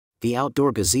The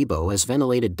outdoor gazebo has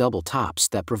ventilated double tops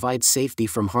that provide safety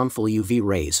from harmful UV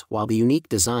rays, while the unique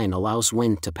design allows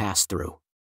wind to pass through.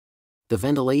 The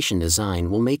ventilation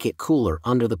design will make it cooler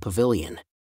under the pavilion.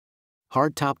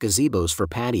 Hardtop gazebos for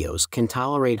patios can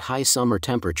tolerate high summer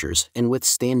temperatures and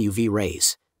withstand UV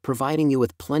rays, providing you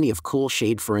with plenty of cool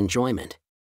shade for enjoyment.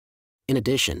 In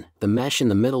addition, the mesh in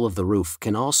the middle of the roof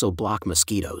can also block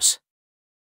mosquitoes.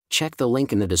 Check the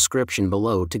link in the description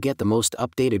below to get the most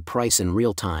updated price in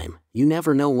real time. You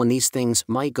never know when these things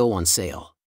might go on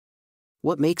sale.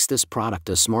 What makes this product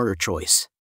a smarter choice?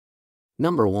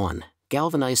 Number 1.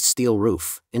 Galvanized steel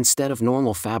roof. Instead of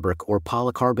normal fabric or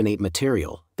polycarbonate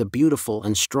material, the beautiful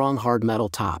and strong hard metal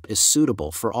top is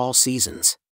suitable for all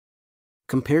seasons.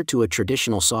 Compared to a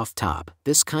traditional soft top,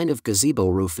 this kind of gazebo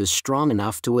roof is strong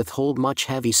enough to withhold much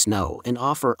heavy snow and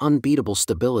offer unbeatable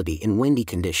stability in windy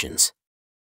conditions.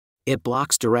 It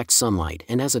blocks direct sunlight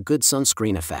and has a good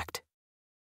sunscreen effect.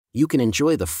 You can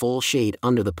enjoy the full shade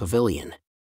under the pavilion.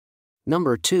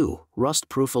 Number 2.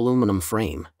 Rust-proof aluminum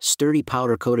frame. Sturdy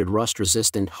powder-coated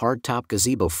rust-resistant hardtop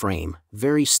gazebo frame,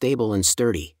 very stable and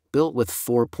sturdy, built with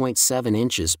 4.7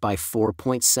 inches by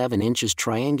 4.7 inches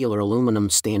triangular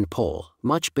aluminum stand pole,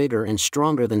 much bigger and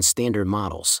stronger than standard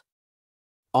models.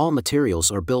 All materials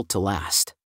are built to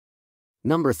last.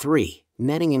 Number 3.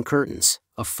 Netting and curtains.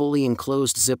 A fully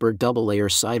enclosed zippered double-layer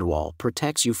sidewall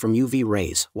protects you from UV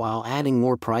rays while adding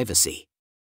more privacy.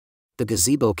 The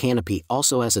gazebo canopy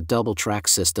also has a double-track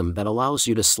system that allows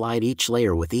you to slide each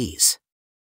layer with ease.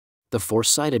 The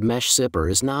four-sided mesh zipper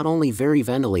is not only very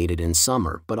ventilated in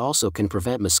summer but also can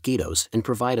prevent mosquitoes and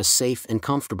provide a safe and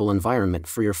comfortable environment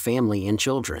for your family and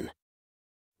children.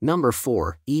 Number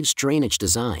 4. Eaves drainage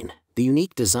design. The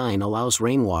unique design allows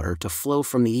rainwater to flow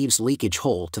from the eaves leakage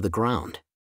hole to the ground.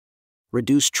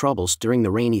 Reduce troubles during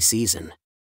the rainy season.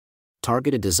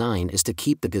 Targeted design is to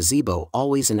keep the gazebo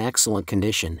always in excellent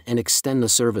condition and extend the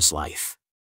service life.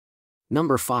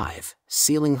 Number 5.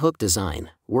 Ceiling hook design.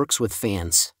 Works with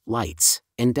fans, lights,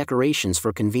 and decorations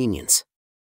for convenience.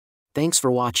 Thanks for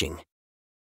watching.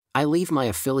 I leave my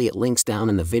affiliate links down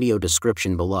in the video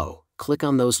description below. Click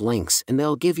on those links and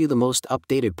they'll give you the most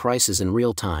updated prices in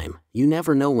real time. You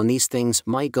never know when these things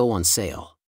might go on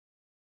sale.